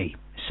journey.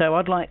 So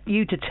I'd like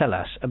you to tell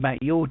us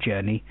about your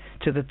journey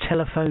to the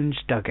Telephones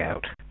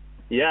dugout.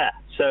 Yeah,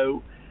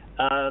 so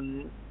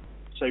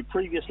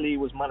previously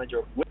was manager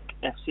of Wick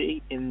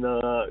FC in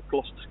the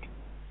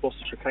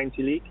Gloucestershire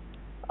County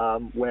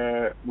League,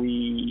 where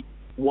we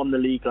won the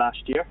league last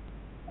year.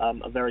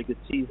 A very good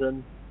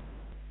season,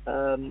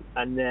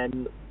 and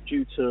then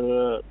due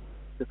to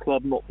the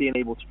club not being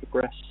able to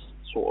progress,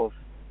 sort of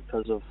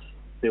because of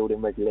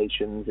building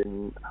regulations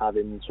and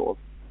having sort of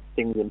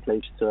things in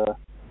place to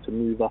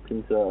move up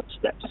into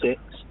step 6,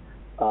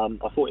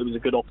 I thought it was a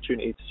good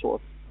opportunity to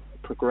sort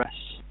of progress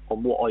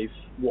on what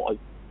I've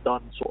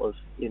done sort of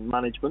in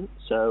management.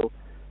 So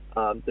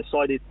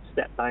decided to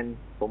step down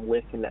from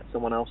Wick and let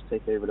someone else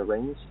take over the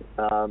reins,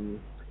 and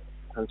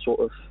sort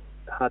of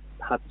had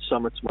the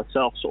summer to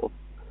myself, sort of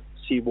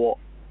see what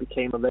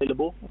became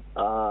available,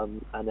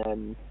 and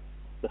then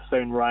the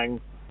phone rang,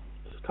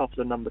 a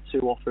couple of number 2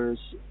 offers,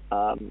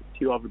 a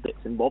few other bits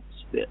and bobs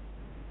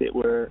that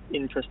were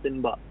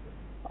interesting, but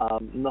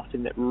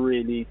nothing that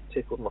really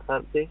tickled my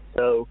fancy.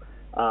 So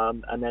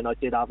and then I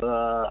did have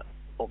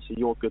obviously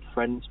your good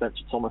friend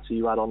Spencer Thomas, who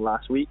you had on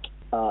last week,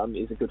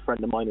 is a good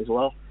friend of mine as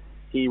well.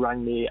 He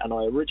rang me, and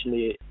I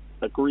originally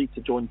agreed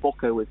to join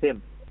Boco with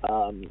him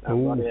and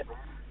run it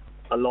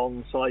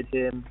alongside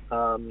him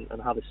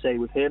and have a say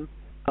with him.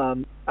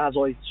 As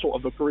I sort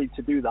of agreed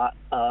to do that,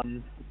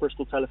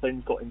 Bristol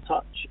Telephones got in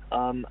touch,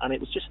 and it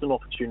was just an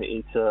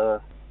opportunity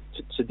to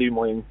do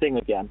my own thing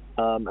again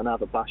and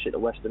have a bash at the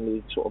Western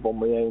League sort of on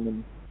my own.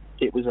 And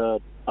it was a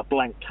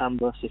blank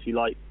canvas, if you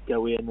like,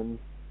 go in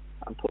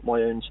and put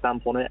my own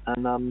stamp on it.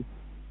 And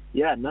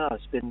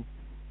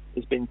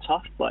it's been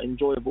tough but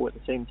enjoyable at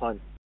the same time.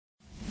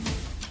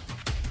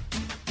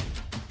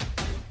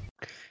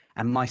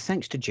 And my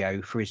thanks to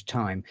Joe for his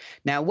time.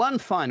 Now, one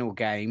final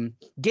game,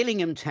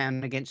 Gillingham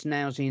Town against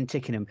Nailsea and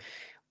Tickenham.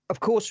 Of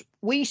course,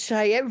 we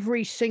say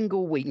every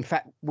single week, in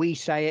fact, we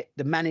say it,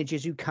 the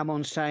managers who come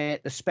on say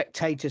it, the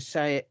spectators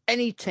say it,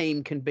 any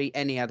team can beat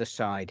any other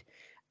side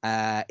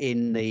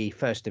in the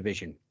First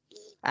Division.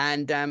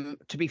 And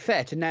to be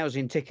fair to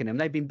Nailsea and Tickenham,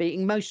 they've been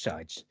beating most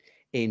sides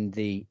in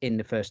the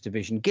First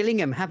Division.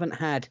 Gillingham haven't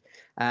had,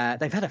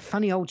 they've had a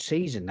funny old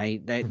season.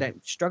 They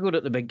struggled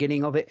at the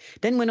beginning of it,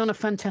 then went on a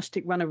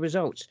fantastic run of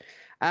results.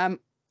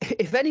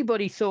 If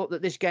anybody thought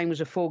that this game was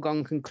a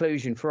foregone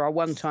conclusion for our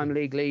one-time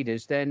league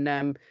leaders,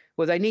 then,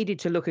 well, they needed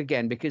to look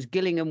again, because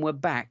Gillingham were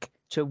back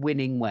to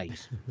winning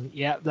ways.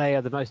 Yeah, they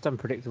are the most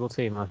unpredictable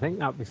team, I think.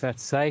 That would be fair to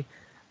say.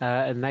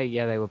 And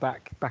they were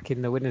back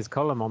in the winners'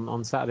 column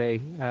on Saturday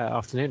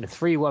afternoon. A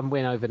 3-1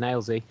 win over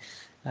Nailsea,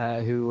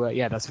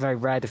 that's a very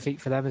rare defeat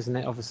for them, isn't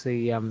it?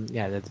 Obviously,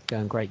 they're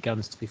going great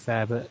guns, to be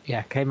fair. But,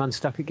 yeah, came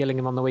unstuck at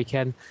Gillingham on the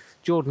weekend.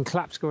 Jordan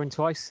Clapp scoring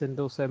twice, and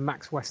also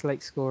Max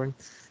Westlake scoring.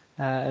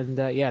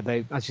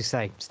 They, as you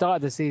say,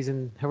 started the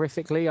season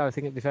horrifically, I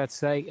think it'd be fair to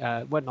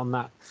say. Went on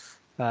that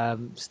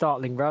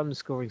startling run,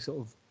 scoring sort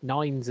of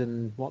 9s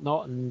and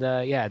whatnot, and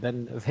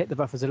then have hit the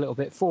buffers a little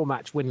bit.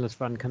 4-match winless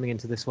run coming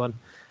into this one,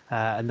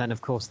 and then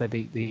of course they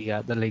beat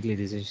the league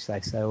leaders, as you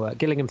say. So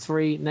Gillingham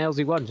 3,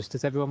 Nailsea 1, just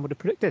as everyone would have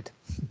predicted.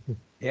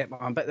 Yeah,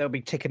 I bet they'll be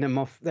ticking them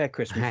off their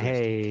Christmas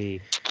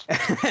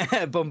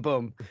list. Boom,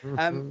 boom.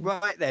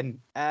 Right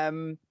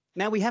then.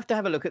 Now we have to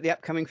have a look at the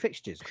upcoming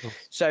fixtures. Cool.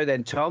 So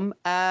then, Tom,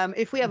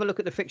 if we have a look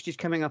at the fixtures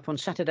coming up on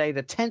Saturday,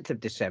 the 10th of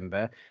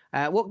December,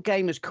 what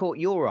game has caught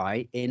your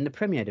eye in the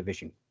Premier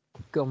Division?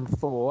 Gone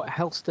for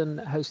Helston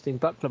hosting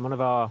Buckland, one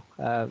of our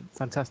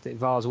fantastic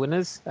Vars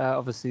winners.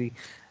 Obviously,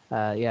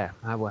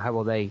 how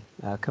will they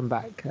come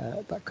back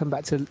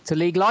to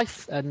league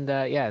life? And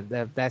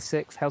they're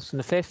sixth, Helston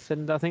the fifth,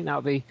 and I think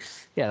that'll be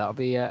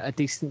a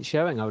decent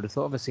showing. I would have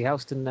thought. Obviously,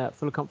 Helston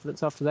full of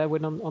confidence after their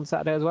win on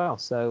Saturday as well.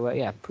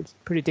 So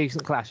pretty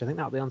decent clash. I think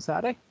that'll be on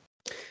Saturday.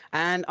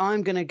 And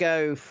I'm going to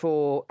go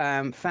for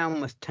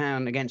Falmouth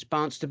Town against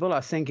Barnstaple. I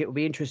think it will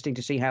be interesting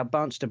to see how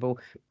Barnstaple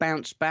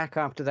bounce back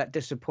after that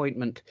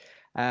disappointment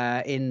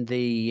in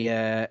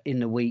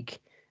the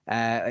week.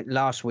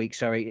 Last week,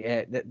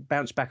 that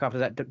bounced back after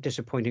that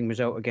disappointing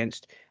result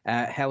against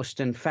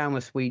Helston.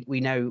 Falmouth, we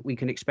know we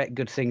can expect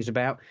good things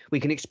about. We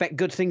can expect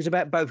good things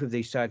about both of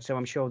these sides, so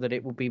I'm sure that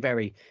it will be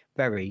very,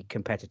 very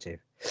competitive.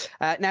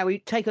 Now we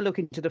take a look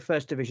into the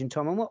First Division,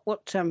 Tom, and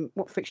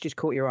what fixtures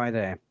caught your eye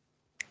there?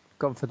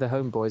 Gone for the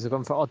home boys. I've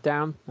gone for Odd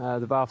Down,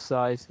 the Bath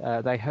side.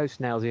 They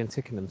host Nailsea and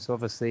Tickenham, so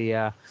obviously,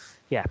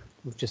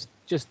 we've just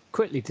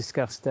quickly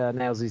discussed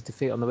Nailsea's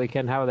defeat on the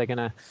weekend. How are they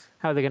going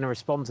to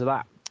respond to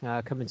that?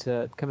 Coming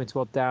to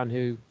Odd Down,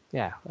 who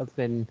have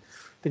been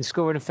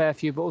scoring a fair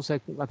few, but also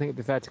I think it'd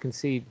be fair to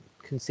concede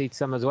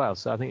some as well.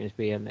 So I think it'd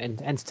be an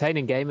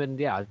entertaining game, and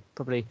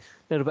probably a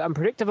little bit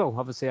unpredictable.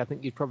 Obviously, I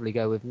think you'd probably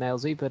go with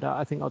Nailsea, but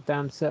I think Odd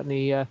Down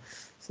certainly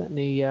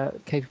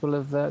capable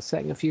of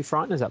setting a few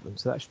frighteners at them.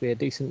 So that should be a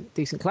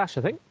decent clash,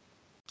 I think.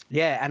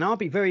 Yeah, and I'll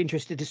be very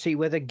interested to see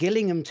whether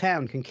Gillingham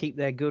Town can keep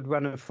their good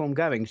run of form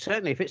going.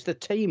 Certainly, if it's the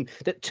team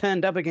that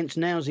turned up against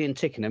Nailsea and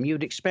Tickenham, you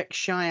would expect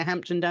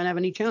Shirehampton don't have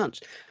any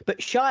chance. But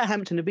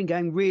Shirehampton have been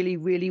going really,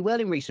 really well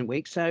in recent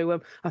weeks,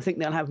 so I think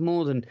they'll have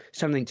more than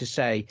something to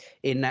say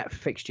in that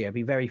fixture.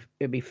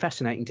 It'd be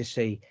fascinating to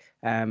see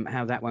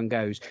how that one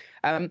goes.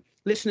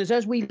 Listeners,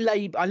 as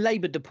I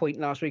laboured the point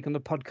last week on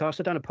the podcast,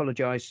 I don't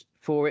apologise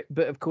for it,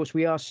 but of course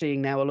we are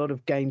seeing now a lot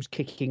of games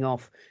kicking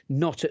off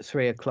not at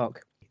 3:00.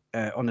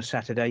 On a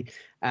Saturday.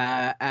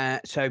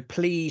 So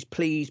please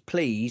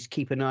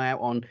keep an eye out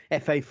on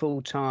FA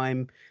Full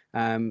Time,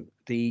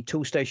 the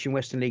Toolstation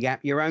Western League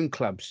app, your own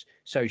club's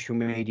social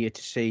media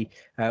to see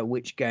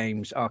which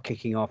games are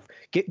kicking off.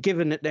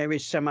 Given that there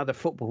is some other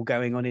football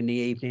going on in the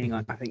evening,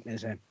 I think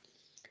there's an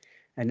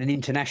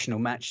international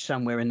match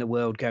somewhere in the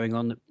world going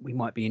on that we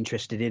might be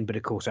interested in, but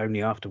of course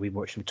only after we've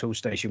watched some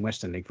Toolstation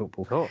Western League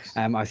football. Of course.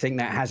 I think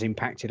that has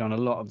impacted on a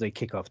lot of the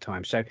kickoff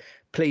time. So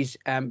please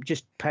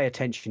just pay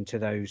attention to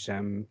those,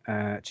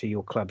 to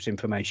your club's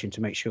information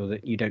to make sure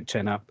that you don't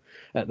turn up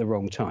at the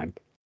wrong time.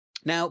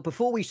 Now,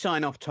 before we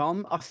sign off,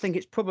 Tom, I think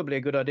it's probably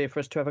a good idea for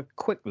us to have a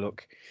quick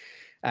look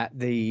at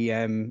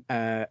the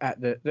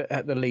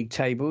league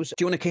tables.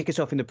 Do you want to kick us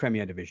off in the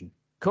Premier Division?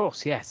 Of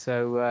course, yeah.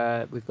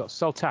 So we've got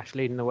Saltash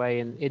leading the way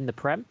in the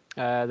Prem.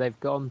 They've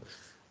gone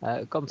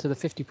gone to the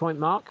 50-point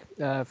mark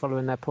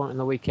following their point on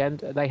the weekend.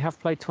 They have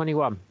played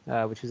 21,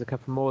 which is a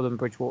couple more than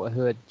Bridgewater,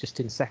 who are just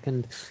in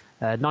second.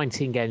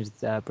 19 games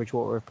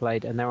Bridgewater have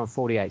played, and they're on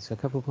 48, so a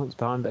couple of points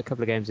behind, but a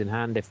couple of games in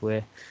hand if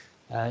we're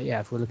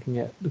looking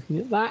at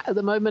that at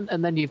the moment.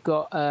 And then you've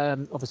got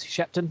obviously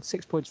Shepton,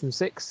 6 points from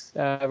 6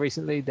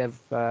 recently. They've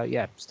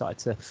started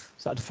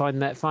to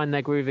find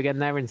their groove again.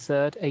 They're in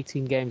third,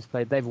 18 games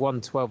played. They've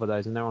won 12 of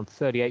those, and they're on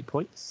 38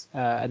 points.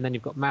 And then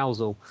you've got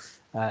Mousehole,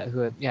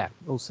 who are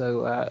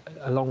also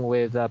along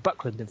with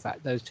Buckland. In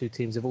fact, those two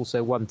teams have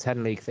also won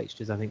 10 league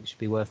fixtures. I think it should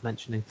be worth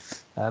mentioning.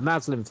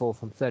 Mousehole in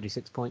fourth on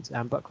 36 points,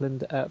 and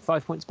Buckland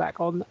 5 points back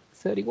on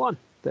 31.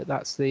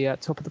 That's the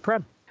top of the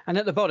Prem. And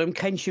at the bottom,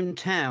 Keynsham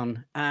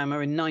Town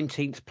are in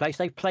 19th place.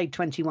 They've played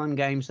 21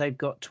 games. They've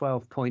got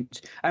 12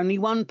 points. Only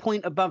 1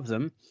 point above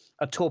them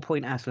are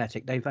Torpoint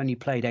Athletic. They've only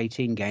played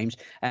 18 games.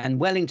 And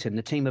Wellington,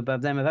 the team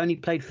above them, have only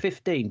played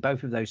 15.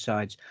 Both of those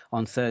sides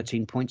on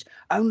 13 points.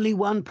 Only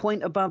 1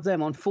 point above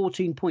them on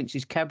 14 points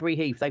is Cadbury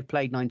Heath. They've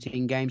played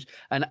 19 games.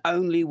 And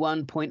only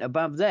 1 point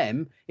above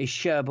them is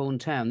Sherborne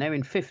Town. They're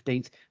in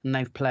 15th and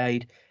they've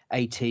played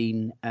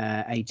 18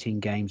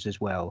 games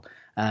as well.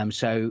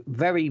 So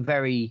very,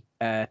 very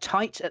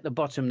tight at the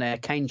bottom there.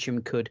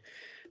 Keynsham could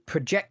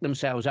project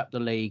themselves up the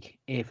league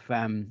if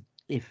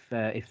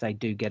they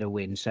do get a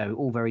win. So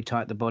all very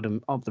tight at the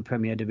bottom of the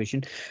Premier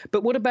Division.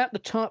 But what about the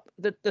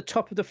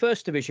top of the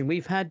First Division?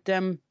 We've had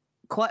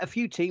quite a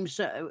few teams.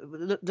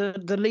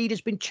 The lead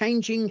has been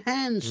changing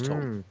hands,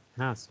 Tom.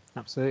 Has,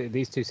 absolutely.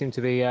 These two seem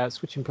to be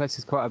switching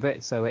places quite a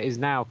bit. So it is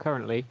now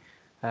currently,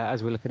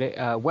 as we look at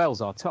it,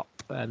 Wells are top,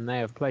 and they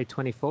have played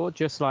 24,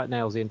 just like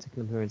Nailsea and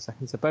Tickenham, who are in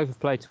second. So both have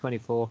played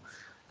 24.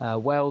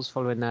 Wells,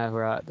 following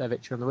their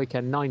victory on the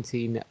weekend,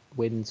 19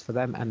 wins for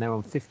them, and they're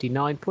on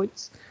 59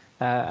 points.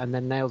 And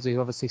then Nailsea, who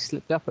obviously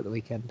slipped up at the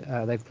weekend,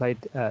 they've played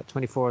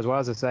 24 as well,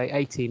 as I say,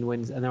 18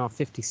 wins, and they're on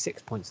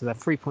 56 points. So they're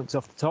 3 points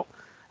off the top.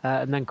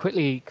 And then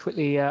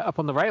quickly up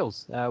on the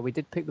rails. We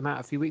did pick them out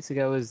a few weeks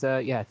ago as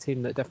a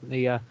team that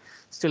definitely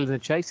still in the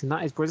chase, and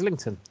that is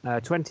Brislington.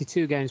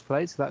 22 games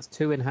played, so that's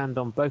 2 in hand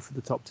on both of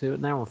the top two,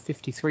 and they're on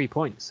 53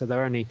 points. So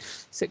they're only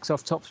 6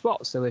 off top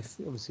spot. So if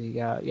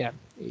obviously,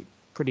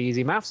 pretty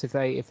easy maths. If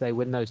they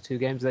win those 2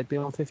 games, they'd be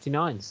on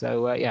 59.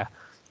 So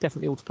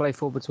definitely all to play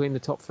for between the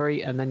top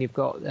 3. And then you've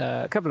got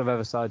a couple of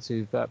other sides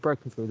who've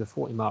broken through the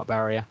 40-mark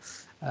barrier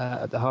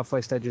at the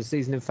halfway stage of the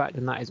season, in fact,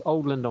 and that is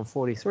Oldland on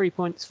 43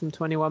 points from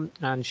 21,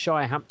 and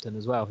Shirehampton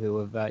as well, who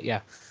have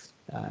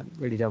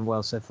really done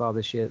well so far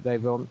this year.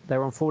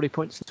 They're on 40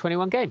 points for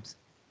 21 games.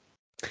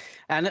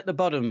 And at the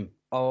bottom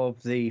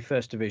of the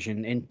First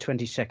Division, in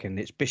 22nd,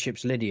 it's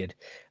Bishop's Lydeard.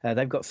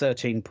 They've got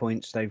 13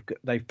 points.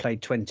 They've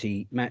played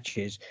 20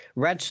 matches.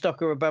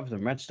 Radstock are above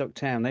them. Radstock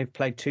Town, they've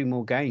played 2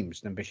 more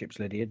games than Bishop's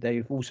Lydeard.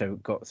 They've also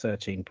got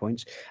 13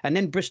 points. And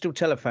then Bristol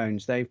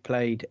Telephones, they've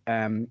played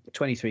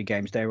 23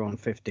 games. They're on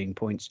 15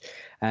 points.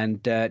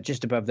 And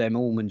just above them,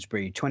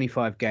 Almondsbury,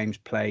 25 games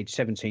played,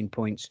 17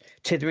 points.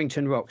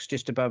 Titherington Rocks,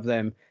 just above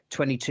them,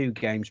 22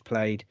 games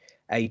played,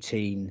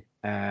 18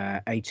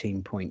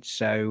 points.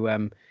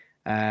 So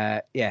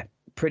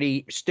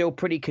still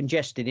pretty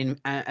congested.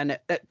 And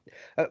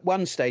at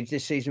one stage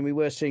this season, we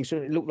were seeing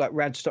it looked like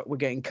Radstock were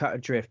getting cut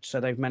adrift. So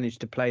they've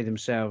managed to play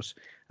themselves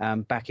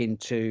back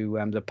into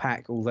the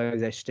pack, although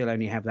they still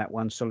only have that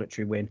one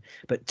solitary win.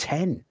 But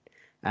 10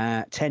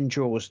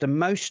 draws, the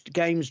most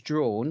games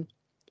drawn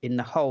in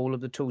the whole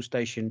of the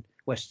Toolstation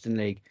Western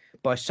League,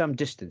 by some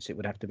distance, it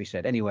would have to be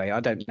said. Anyway, I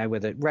don't know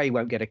whether Ray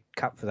won't get a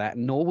cup for that,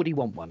 nor would he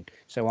want one.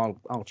 So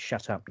I'll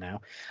shut up now.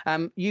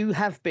 You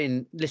have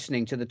been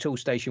listening to the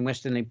Toolstation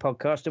Western League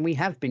podcast, and we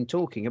have been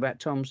talking about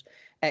Tom's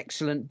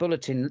excellent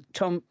bulletin.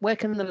 Tom, where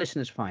can the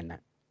listeners find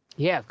that?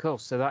 Yeah, of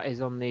course. So that is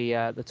on the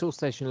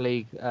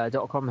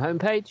toolstationleague.com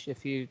homepage.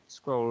 If you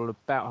scroll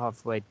about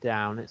halfway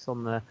down, it's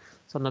on the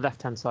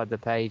left-hand side of the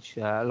page,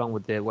 along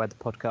with where the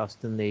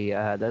podcast and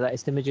the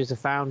latest images are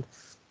found.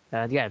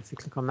 And if you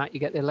click on that,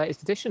 you get the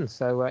latest edition.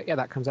 So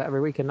that comes out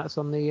every week, and that's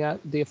on the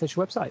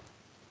official website.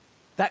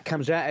 That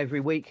comes out every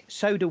week.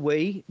 So do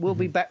we. We'll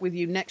be back with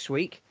you next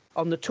week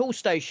on the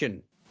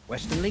Toolstation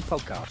Western League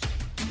podcast.